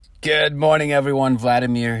Good morning, everyone.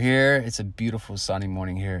 Vladimir here. It's a beautiful sunny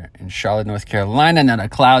morning here in Charlotte, North Carolina. Not a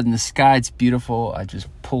cloud in the sky. It's beautiful. I just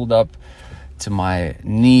pulled up to my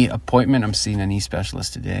knee appointment. I'm seeing a knee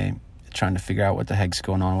specialist today, trying to figure out what the heck's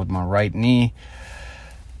going on with my right knee.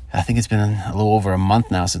 I think it's been a little over a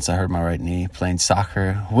month now since I hurt my right knee playing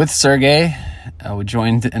soccer with Sergey. We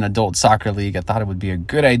joined an adult soccer league. I thought it would be a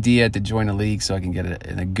good idea to join a league so I can get it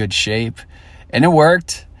in a good shape. And it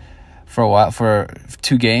worked for a while, for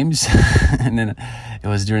 2 games. And then it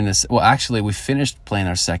was during this, well, actually we finished playing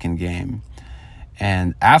our second game.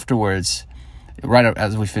 And afterwards, right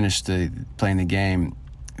as we finished playing the game,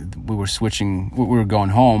 we were going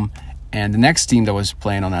home. And the next team that was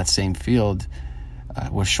playing on that same field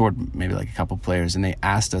was short, maybe like a couple players. And they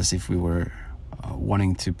asked us if we were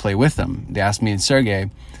wanting to play with them. They asked me and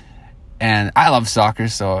Sergey. And I love soccer,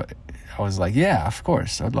 so I was like, yeah, of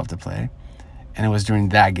course, I'd love to play. And it was during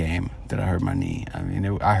that game that I hurt my knee. I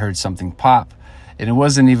mean, I heard something pop, and it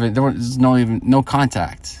wasn't even, there was no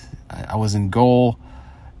contact. I was in goal,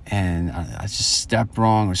 and I just stepped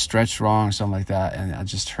wrong or stretched wrong or something like that, and I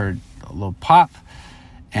just heard a little pop,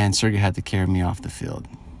 and Sergey had to carry me off the field.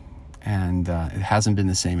 And it hasn't been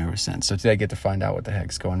the same ever since. So today I get to find out what the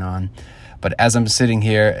heck's going on. But as I'm sitting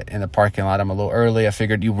here in the parking lot, I'm a little early. I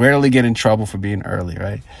figured you rarely get in trouble for being early,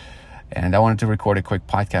 right? And I wanted to record a quick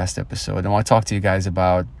podcast episode. I want to talk to you guys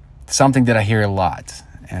about something that I hear a lot.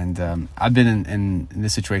 And I've been in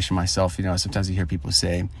this situation myself. You know, sometimes you hear people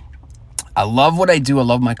say, I love what I do. I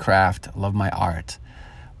love my craft. I love my art.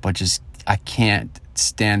 But just, I can't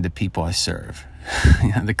stand the people I serve,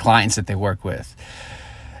 the clients that they work with.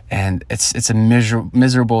 And it's a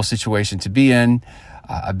miserable situation to be in.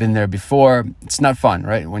 I've been there before. It's not fun,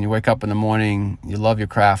 right? When you wake up in the morning, you love your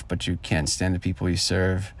craft, but you can't stand the people you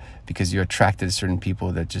serve because you're attracted to certain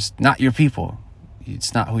people that just not your people.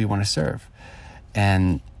 It's not who you want to serve.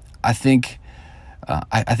 And I think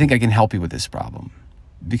I can help you with this problem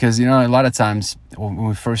because, you know, a lot of times when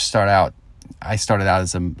we first start out, I started out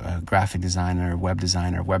as a graphic designer, web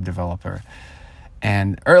developer.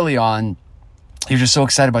 And early on, you're just so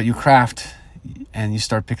excited about your craft and you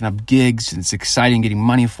start picking up gigs and it's exciting getting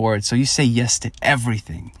money for it. So you say yes to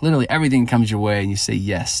everything. Literally everything comes your way and you say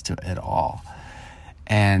yes to it all.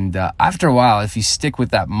 And after a while, if you stick with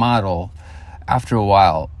that model, after a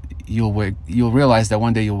while, you'll realize that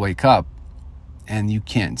one day you'll wake up and you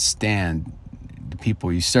can't stand the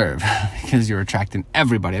people you serve because you're attracting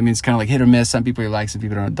everybody. I mean, it's kind of like hit or miss. Some people you like, some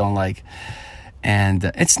people don't like. And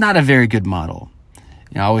it's not a very good model.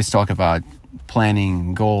 You know, I always talk about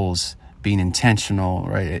planning, goals, being intentional,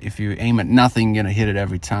 right? If you aim at nothing, you're going to hit it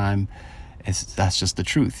every time. That's just the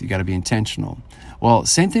truth. You got to be intentional. Well,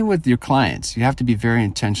 same thing with your clients. You have to be very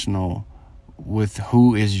intentional with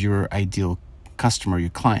who is your ideal customer, your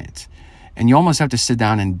client. And you almost have to sit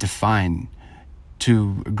down and define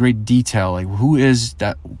to great detail, like who is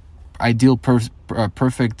that ideal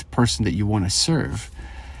perfect person that you want to serve.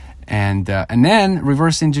 And then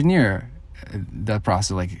reverse engineer that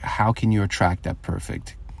process. Like, how can you attract that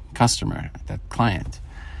perfect customer, that client?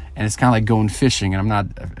 And it's kind of like going fishing. And I'm not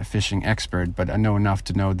a fishing expert, but I know enough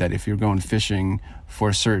to know that if you're going fishing for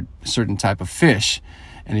a certain type of fish,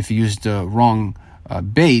 and if you use the wrong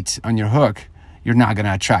bait on your hook, you're not going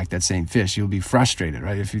to attract that same fish. You'll be frustrated,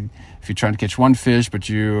 right? If you're trying to catch one fish, but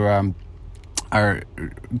you are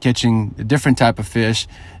catching a different type of fish,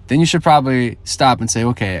 then you should probably stop and say,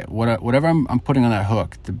 okay, whatever I'm putting on that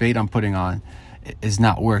hook, the bait I'm putting on is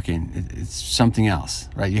not working. It's something else,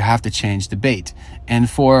 right? You have to change the bait. And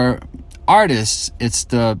for artists, it's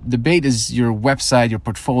the bait is your website, your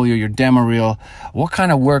portfolio, your demo reel. What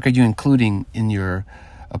kind of work are you including in your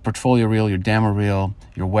portfolio reel, your demo reel,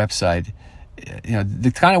 your website? You know, the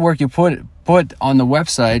kind of work you put on the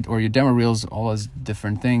website or your demo reels, all those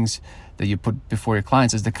different things that you put before your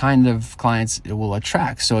clients is the kind of clients it will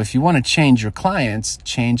attract. So if you want to change your clients,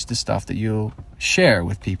 change the stuff that you share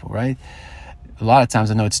with people, right? A lot of times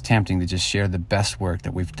I know it's tempting to just share the best work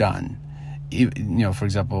that we've done. You know, for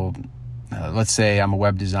example, let's say I'm a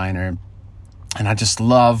web designer and I just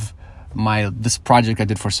love this project I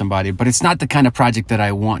did for somebody, but it's not the kind of project that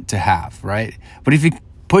I want to have, right? But if you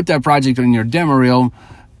put that project on your demo reel,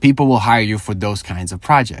 people will hire you for those kinds of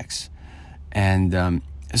projects. And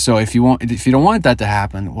so if you don't want that to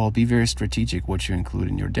happen, well, be very strategic what you include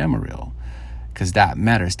in your demo reel, because that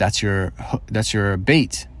matters. That's your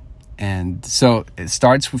bait. And so it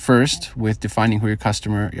starts first with defining who your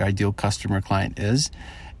ideal customer client is,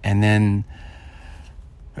 and then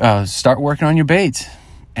start working on your bait.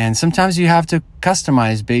 And sometimes you have to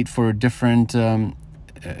customize bait for a different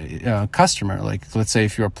customer. Like, let's say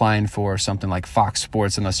if you're applying for something like Fox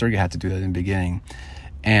Sports, and Sergey had to do that in the beginning,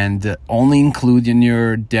 and only include in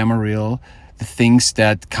your demo reel the things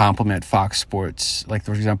that complement Fox Sports. Like,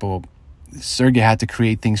 for example, Sergey had to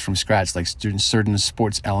create things from scratch, like certain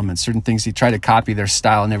sports elements, certain things. He tried to copy their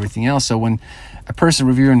style and everything else. So when a person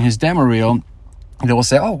reviewing his demo reel, they will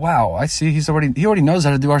say, "Oh wow, I see. He already knows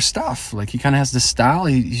how to do our stuff. Like, he kind of has the style.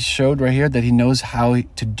 He showed right here that he knows how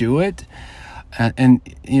to do it." And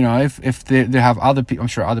you know, if they have other people, I'm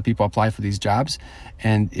sure other people apply for these jobs.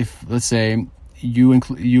 And if, let's say,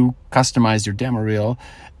 you customize your demo reel,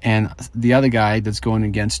 and the other guy that's going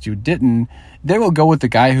against you didn't, they will go with the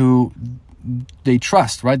guy who they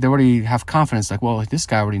trust, right? They already have confidence. Like, well, this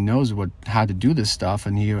guy already knows how to do this stuff,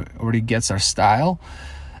 and he already gets our style.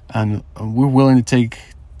 And we're willing to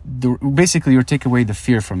basically you're take away the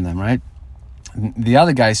fear from them, right? The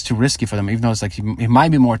other guy is too risky for them, even though it's like he might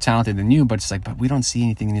be more talented than you, but it's like, but we don't see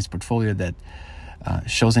anything in his portfolio that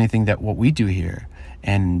shows anything that what we do here,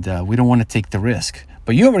 and we don't want to take the risk.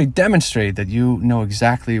 But you already demonstrated that you know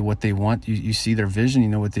exactly what they want. You see their vision, you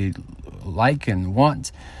know what they like and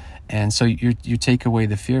want, and so you take away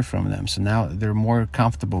the fear from them. So now they're more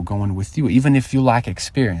comfortable going with you, even if you lack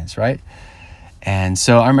experience, right? And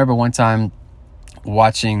so I remember one time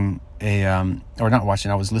watching I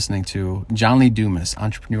was listening to John Lee Dumas,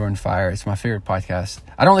 Entrepreneur on Fire. It's my favorite podcast.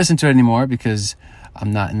 I don't listen to it anymore because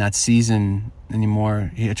I'm not in that season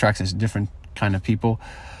anymore. He attracts a different kind of people.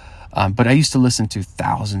 But I used to listen to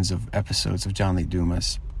thousands of episodes of John Lee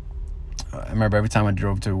Dumas. I remember every time I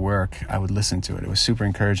drove to work, I would listen to it. It was super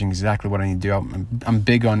encouraging, exactly what I need to do. I'm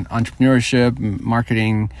big on entrepreneurship,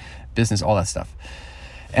 marketing, business, all that stuff.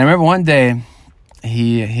 And I remember one day,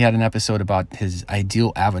 he had an episode about his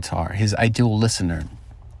ideal avatar, his ideal listener.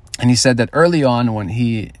 And he said that early on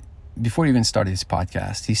before he even started his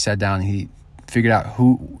podcast, he sat down and he figured out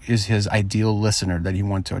who is his ideal listener that he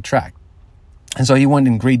wanted to attract. And so he went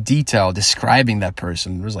in great detail describing that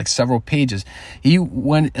person. There was like several pages. He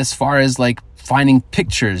went as far as like finding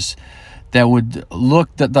pictures that would look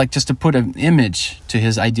like just to put an image to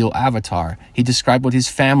his ideal avatar. He described what his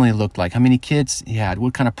family looked like, how many kids he had,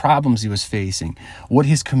 what kind of problems he was facing, what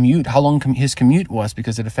his commute, how long his commute was,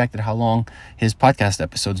 because it affected how long his podcast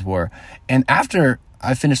episodes were. And after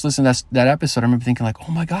I finished listening to that episode, I remember thinking like,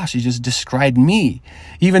 oh my gosh, he just described me.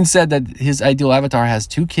 He even said that his ideal avatar has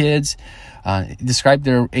 2 kids. He described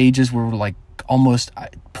their ages were like almost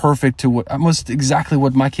perfect to almost exactly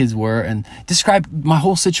what my kids were, and described my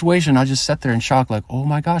whole situation. I just sat there in shock, like, oh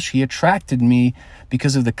my gosh, he attracted me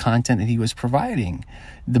because of the content that he was providing,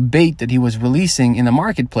 the bait that he was releasing in the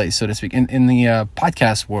marketplace, so to speak, in the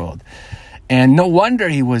podcast world. And no wonder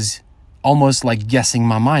he was almost like guessing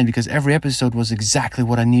my mind, because every episode was exactly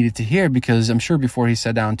what I needed to hear. Because I'm sure before he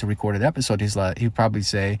sat down to record an episode, he would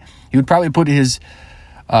probably put his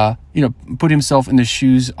put himself in the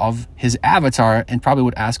shoes of his avatar, and probably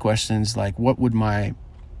would ask questions like, what would my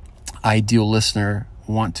ideal listener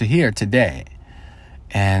want to hear today?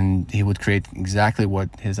 And he would create exactly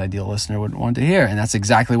what his ideal listener would want to hear. And that's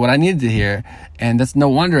exactly what I needed to hear. And that's no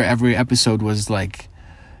wonder every episode was like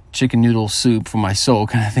chicken noodle soup for my soul,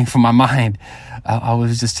 kind of thing, for my mind. I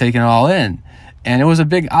was just taking it all in. And it was a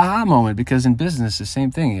big aha moment, because in business, the same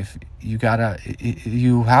thing. If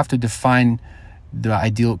you have to define the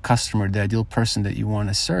ideal customer, the ideal person that you want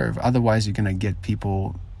to serve. Otherwise, you're going to get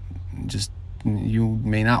people just you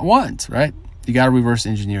may not want, right? You got to reverse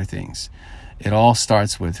engineer things. It all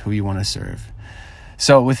starts with who you want to serve.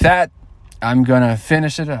 So with that, I'm going to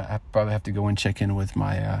finish it. I probably have to go and check in with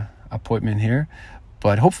my appointment here.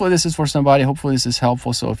 But hopefully this is for somebody. Hopefully this is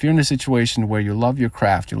helpful. So if you're in a situation where you love your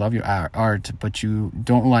craft, you love your art, but you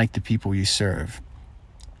don't like the people you serve,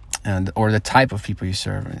 or the type of people you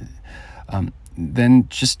serve, then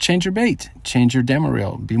just change your bait, change your demo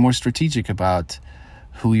reel, be more strategic about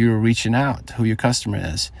who you're reaching out, who your customer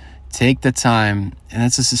is. Take the time, and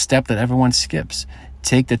this is a step that everyone skips.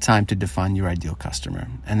 Take the time to define your ideal customer,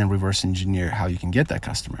 and then reverse engineer how you can get that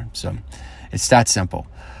customer. So it's that simple.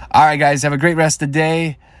 All right, guys, have a great rest of the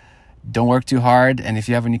day. Don't work too hard. And if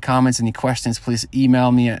you have any comments, any questions, please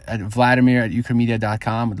email me at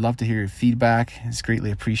vladimir@ukramedia.com. I'd love to hear your feedback. It's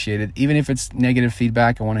greatly appreciated. Even if it's negative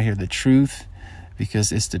feedback, I want to hear the truth,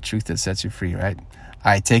 because it's the truth that sets you free, right? All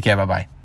right, take care. Bye-bye.